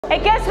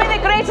It gives me the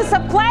greatest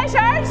of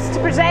pleasures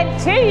to present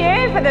to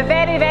you for the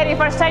very, very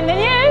first time the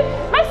new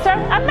Mr.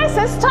 and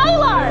Mrs.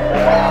 Tyler.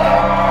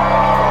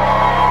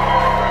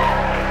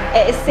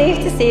 It is safe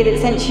to say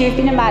that since you've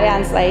been in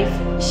Marianne's life,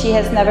 she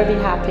has never been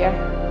happier.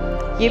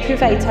 You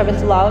provide her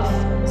with love,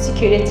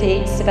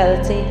 security,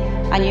 stability,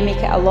 and you make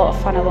it a lot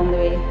of fun along the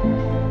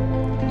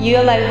way.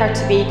 You allow her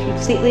to be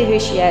completely who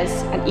she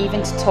is and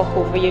even to talk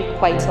over you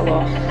quite a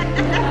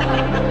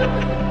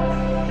lot.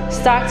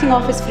 Starting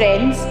off as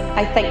friends,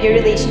 I think your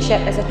relationship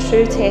is a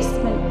true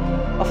testament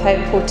of how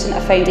important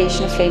a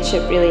foundation of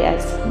friendship really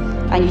is,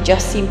 and you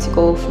just seem to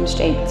go from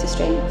strength to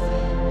strength.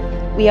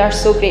 We are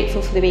so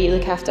grateful for the way you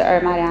look after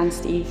our Marianne,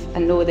 Steve,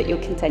 and know that you'll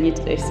continue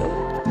to do so.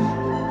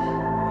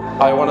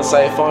 I want to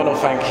say a final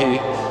thank you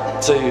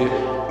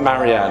to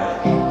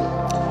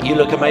Marianne. You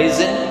look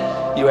amazing,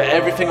 you are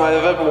everything I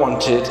have ever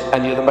wanted,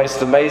 and you're the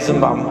most amazing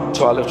mum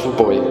to our little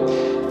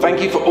boy. Thank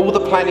you for all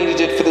the planning you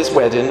did for this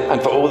wedding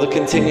and for all the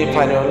continued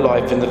planning on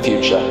life in the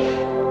future.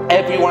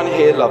 Everyone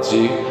here loves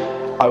you.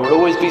 I will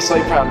always be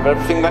so proud of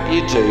everything that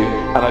you do,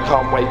 and I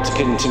can't wait to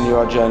continue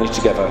our journey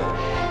together.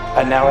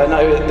 And now I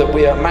know that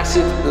we are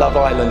massive Love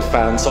Island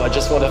fans, so I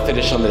just want to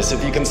finish on this,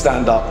 if you can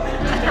stand up.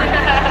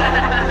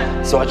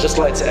 So I'd just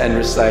like to end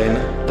with saying,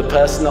 the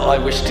person that I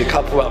wish to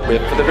couple up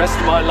with for the rest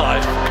of my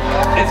life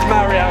is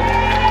Marianne.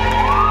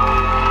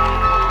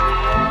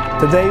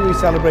 Today we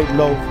celebrate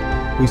love.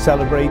 We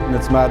celebrate in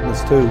its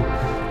madness too,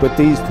 with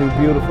these two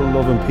beautiful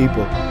loving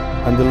people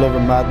and the love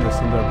and madness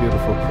in their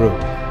beautiful crew.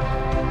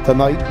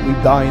 Tonight we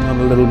dine on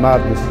a little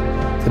madness.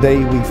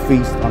 Today we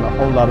feast on a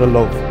whole lot of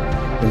love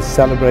in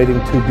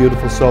celebrating two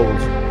beautiful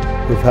souls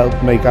who've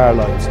helped make our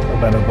lives a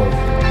better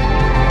both.